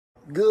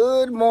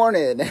Good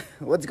morning.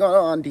 What's going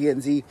on,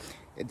 DNZ?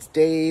 It's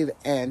Dave,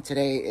 and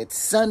today it's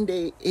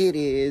Sunday. It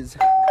is,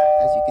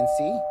 as you can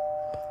see,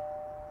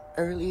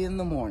 early in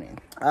the morning.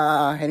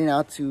 Heading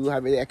out to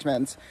Xavier the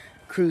X-Men's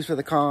Cruise for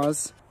the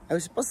Cause. I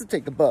was supposed to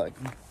take the bug,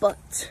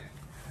 but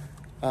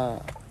I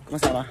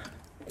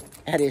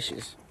had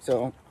issues.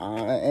 So I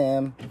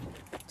am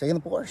taking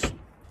the Porsche,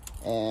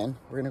 and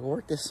we're gonna go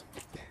work this.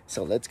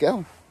 So let's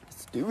go.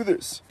 Let's do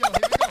this. Yo, here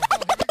we go.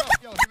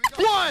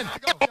 One,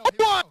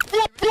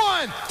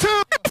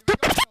 two, three.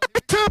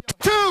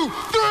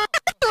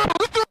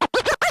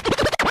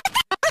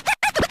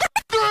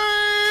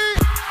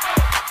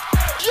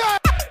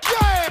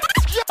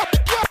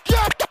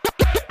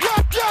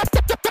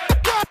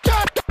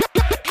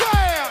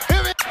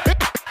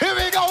 Here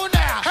we go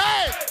now.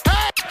 Hey.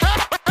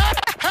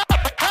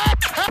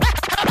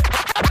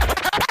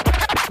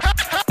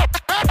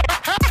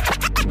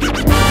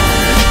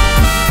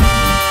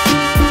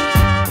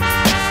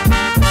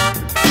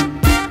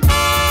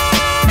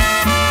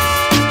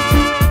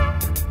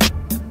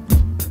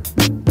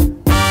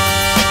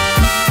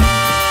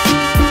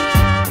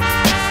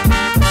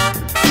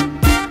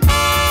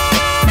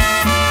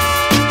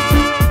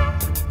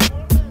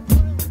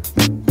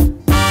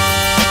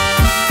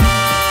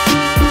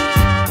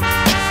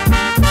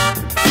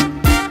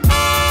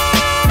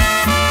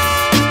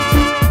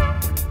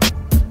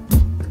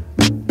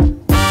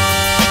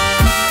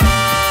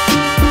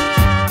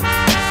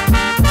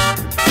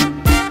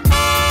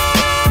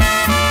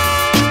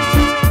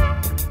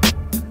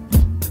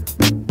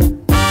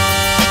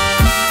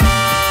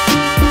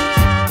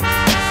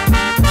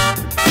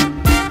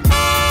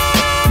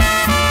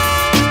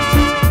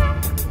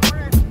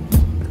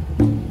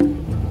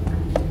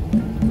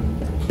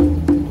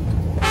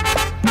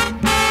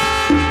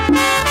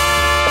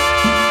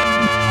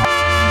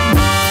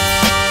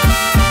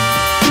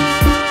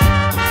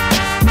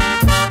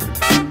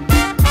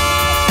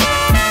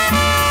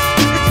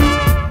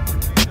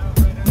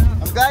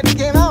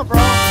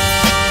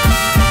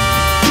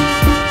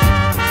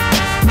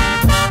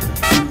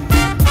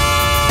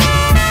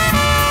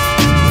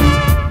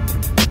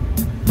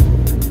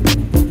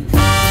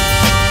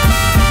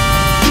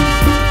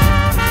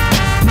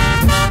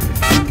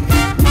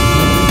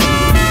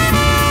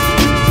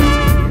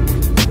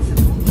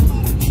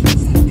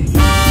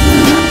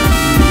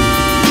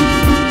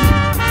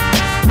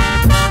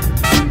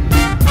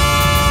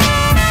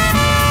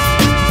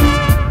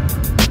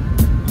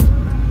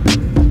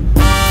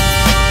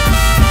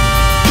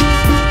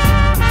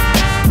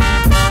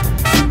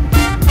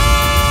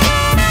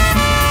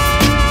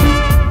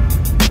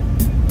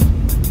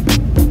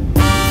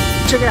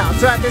 Check it out.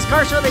 So at this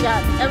car show, they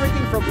got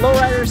everything from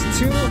lowriders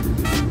to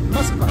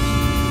muscle cars.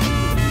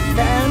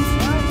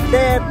 Fans,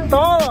 de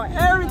todo.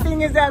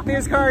 Everything is at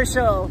this car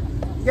show.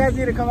 You guys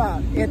need to come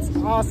out. It's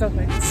awesome.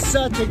 It's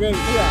such a great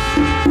deal.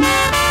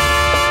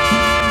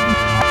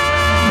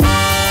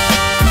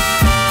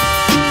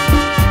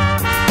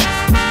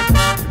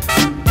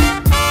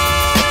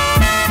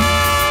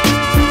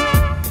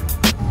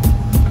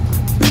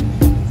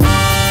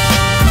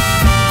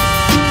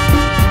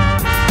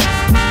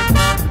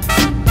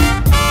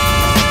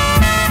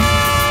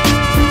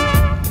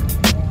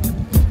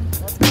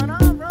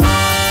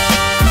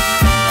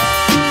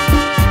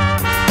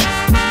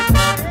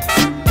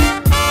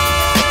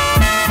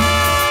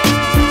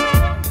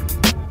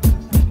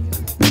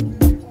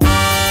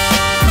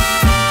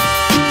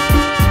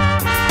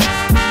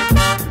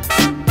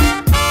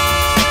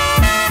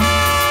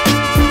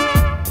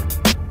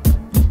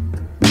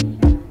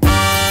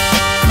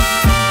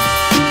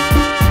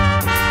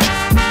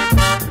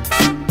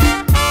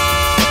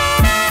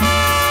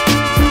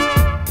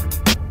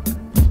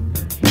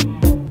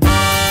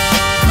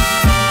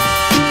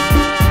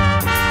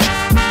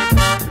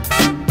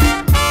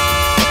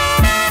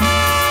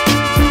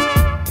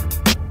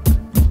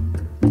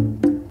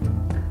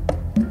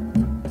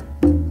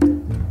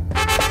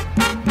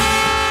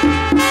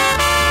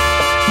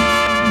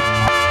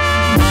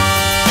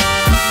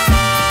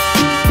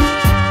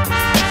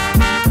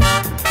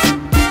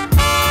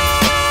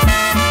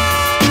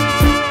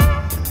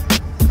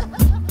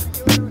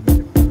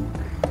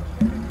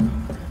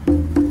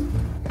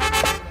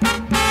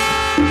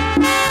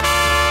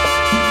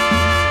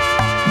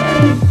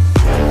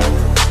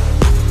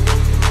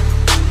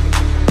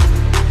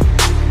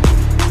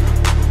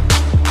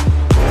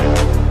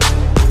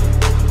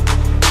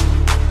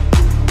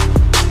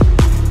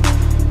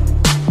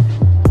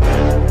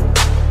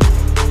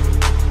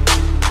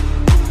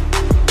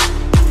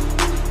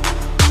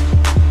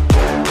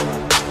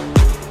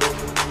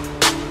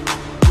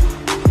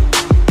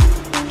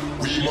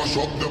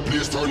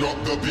 Turn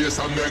up the bass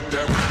and make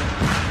them.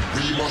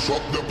 We mash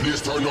up the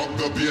place, turn up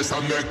the bass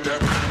and make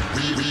them.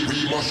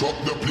 We mash up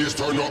the place,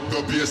 turn up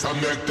the bass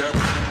and make them.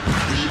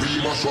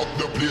 We mash up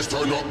the place,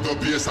 turn up the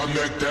bass and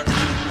make them.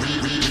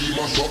 We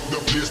mash up the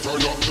place,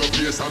 turn up the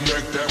bass and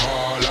make them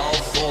all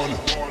have fun.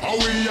 How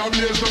we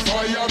ablaze the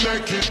fire,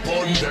 make it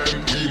burn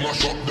them. We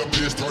mash up the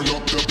place, turn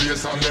up the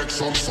bass and make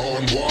some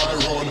sound, boy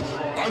run.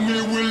 and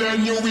we will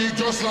end your week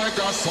just like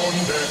a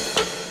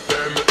Sunday.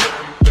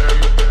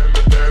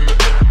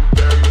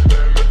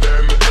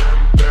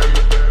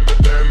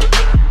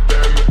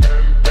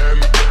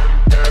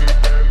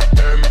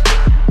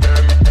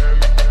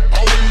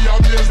 How we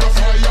ablaze the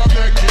fire,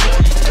 make it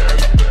on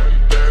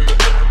them.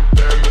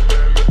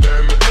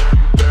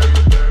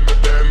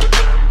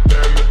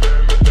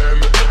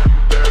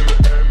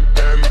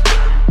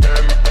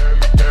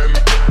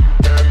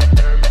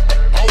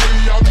 How we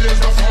ablaze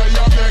the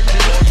fire, make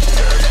it on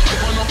them.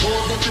 If I'm not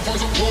pose, but if I'm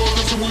supposed,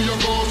 that's who you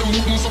go, the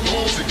moving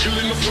supposed to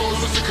killing the flows,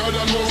 the sicker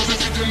than most, the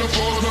fit in the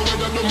pose, the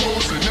weather the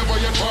most. Never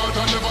yet fought,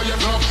 and never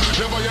yet love,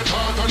 never yet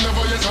heart, and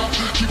never yet up.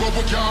 Keep up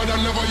with yard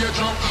and never yet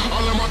drop.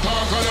 All of my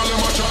talk and all of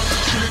my chat.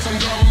 Skillets and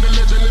drum, the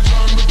legend lives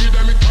on. We give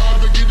them it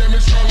hard, we give them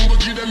it strong, we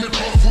give them it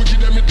rough, we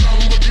give them it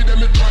long, we give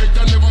them it right,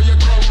 and never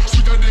yet wrong.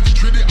 Sweeter the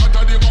victory, the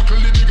hotter the buckle,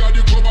 the bigger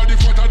the cover, the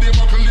fatter the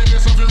buckle, the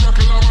best of the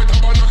rockle, I might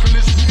have a knuckle,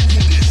 it's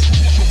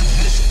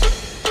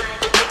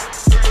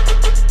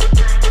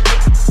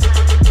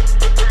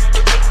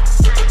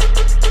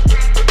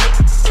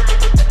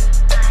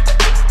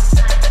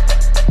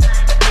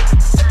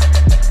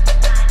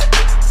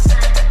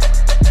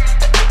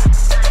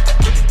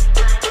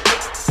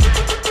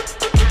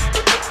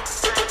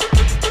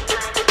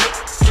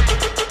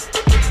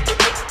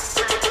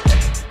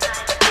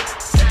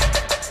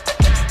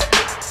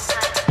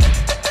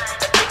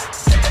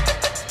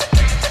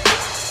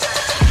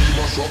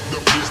up the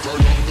place, turn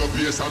up the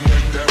bass and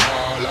make them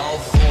all have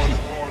fun.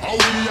 How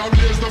we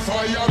ablaze the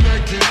fire,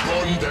 make it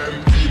burn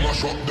them. We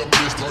mash up the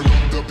place, turn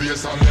up the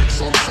bass and make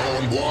some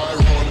sound, boy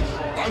run.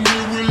 And we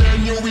will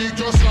end your week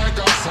just like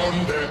a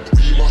Sunday.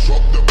 We mash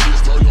up the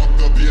place, turn up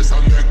the bass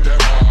and make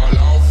them all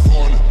have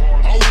fun.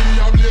 How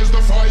we ablaze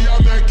the fire,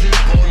 make it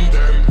burn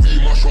them.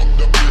 We mash up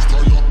the place,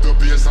 turn up the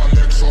bass and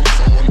make some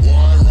sound,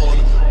 boy run.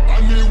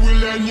 And we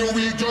will end your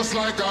week just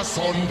like a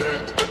Sunday.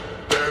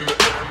 Them.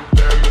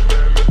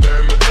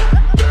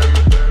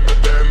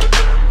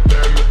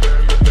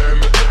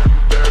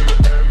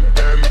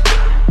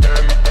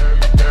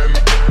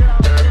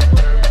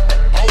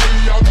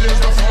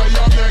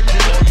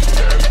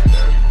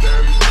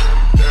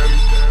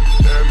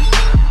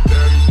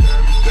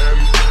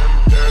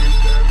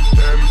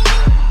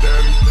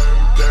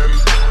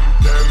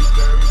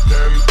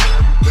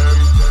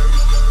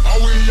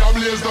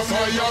 Blaze the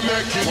fire,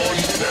 make it on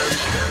them.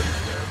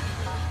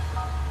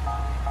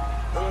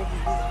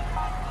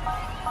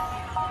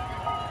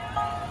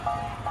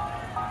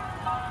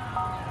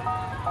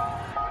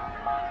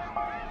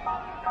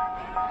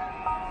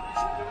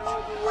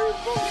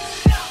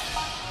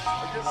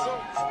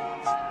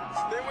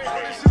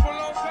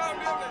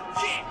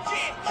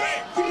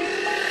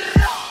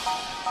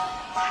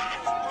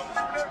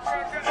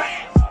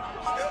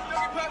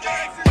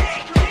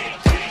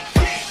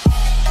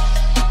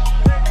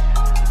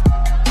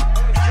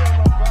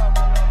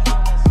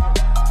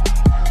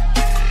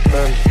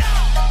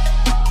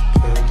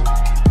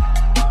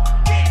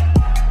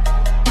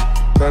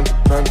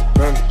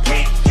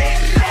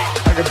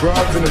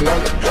 Broads in the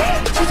London,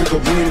 just to go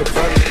be in the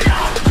family.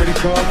 Credit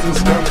cards and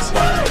scammers,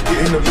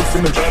 getting the roof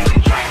in the van.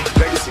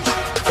 Legacy,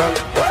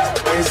 family,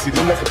 legacy,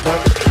 look like a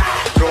panda.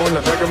 Going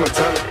like back of my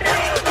talent,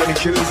 20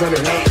 killers on their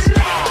hands.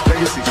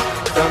 Legacy,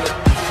 family,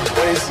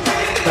 legacy,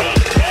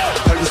 family.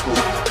 High school,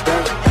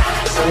 damn,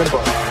 selling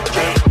bar,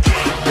 candy.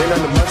 Laying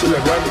on the macho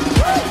like Randy,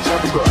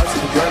 trying to go out to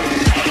the granny.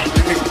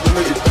 Big nigga, pull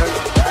up your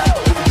pants.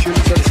 50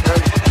 killers on the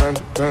stand,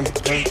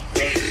 panda.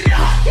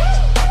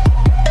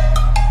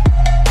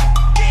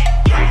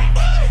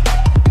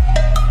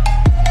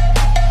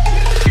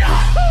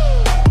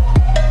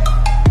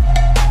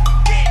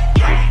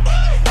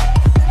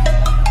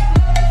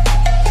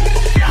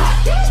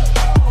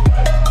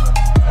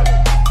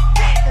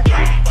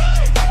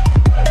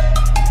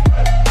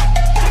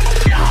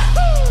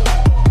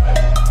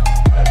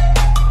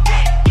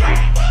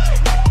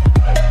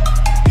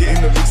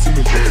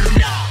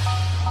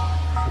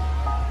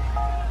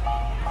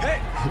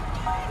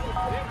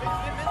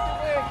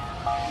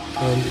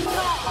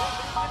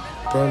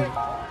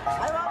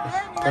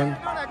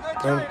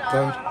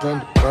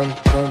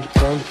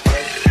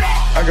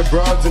 I got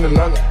broads in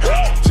Atlanta,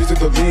 just to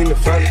go be in the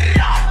family.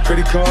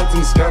 Credit cards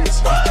and the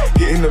scammers,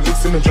 getting the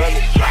licks in the van.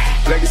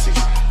 Legacy,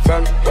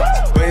 family,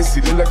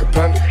 legacy, look like a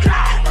panda.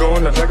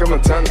 Going out like a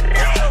Montana,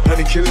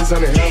 100 killers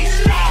on their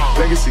hands.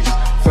 Legacy,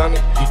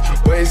 family,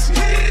 legacy,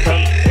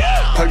 family.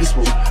 Pockets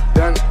full,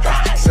 Danny,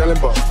 selling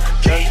ball,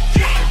 candy.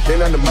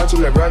 Laying on the macho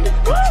like Randy,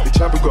 the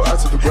chopper go out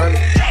to the granny.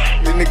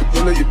 This nigga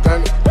pull up your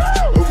panic,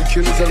 hope you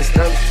killers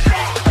understand it.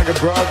 I got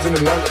broads in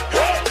Atlanta,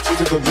 just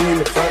to go be in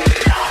the family.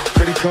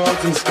 Credit cards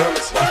and the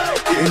scammers,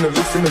 getting the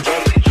licks in the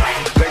van.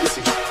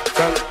 Legacy,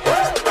 family,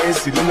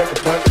 legacy, look like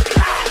a panda.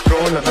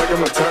 Going out like a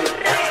Montana,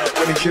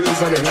 20 killers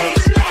on their hands.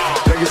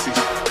 Legacy,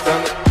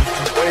 family,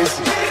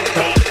 legacy,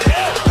 family.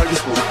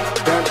 Pockets full,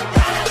 Danny,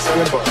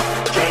 selling ball,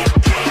 candy.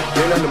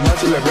 Laying on the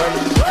macho like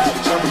Randy, the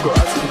chopper go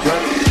out to the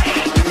granny.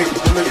 This nigga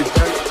pull up your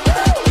panic,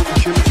 hope you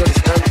killers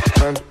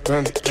understand it.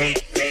 Panda.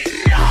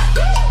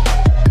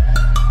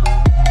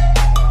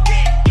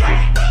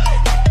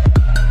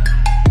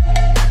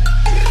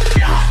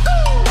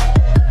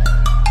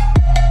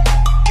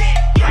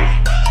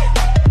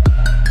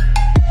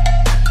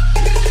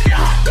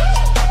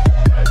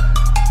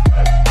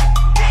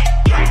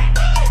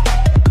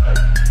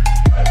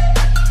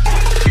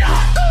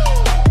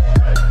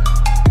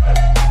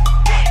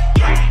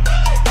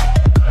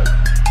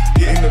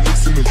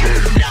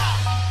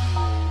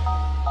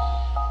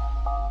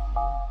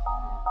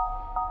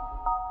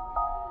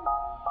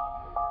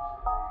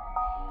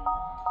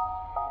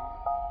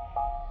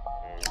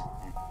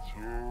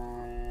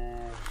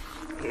 Run.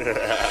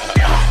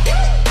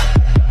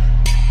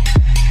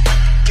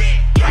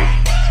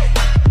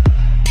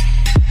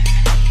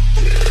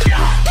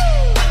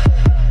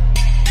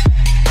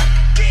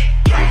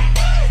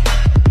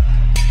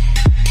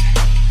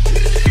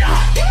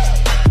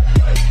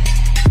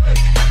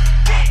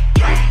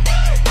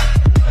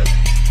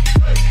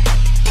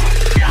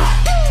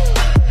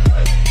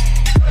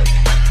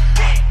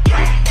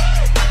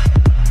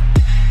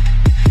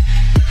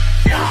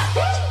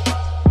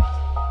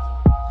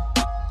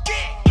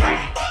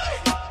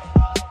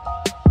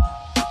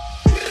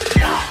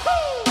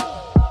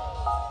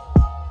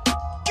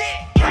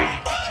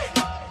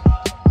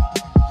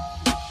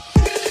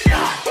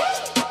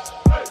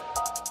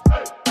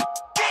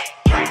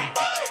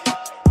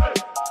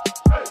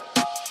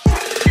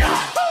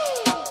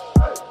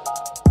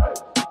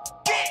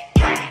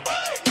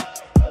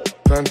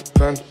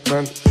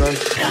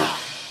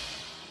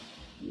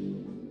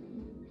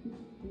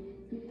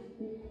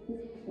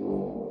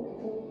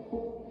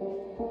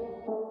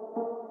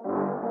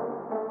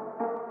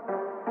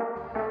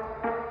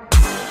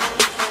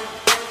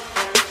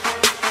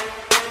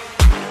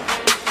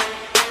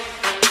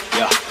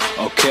 Yeah,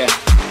 okay.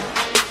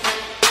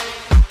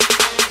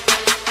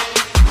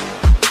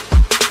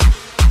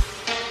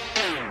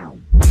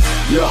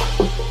 Yeah,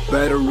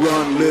 better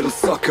run, little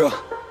sucker.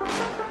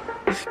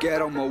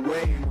 Get on my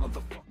way,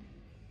 motherfucker.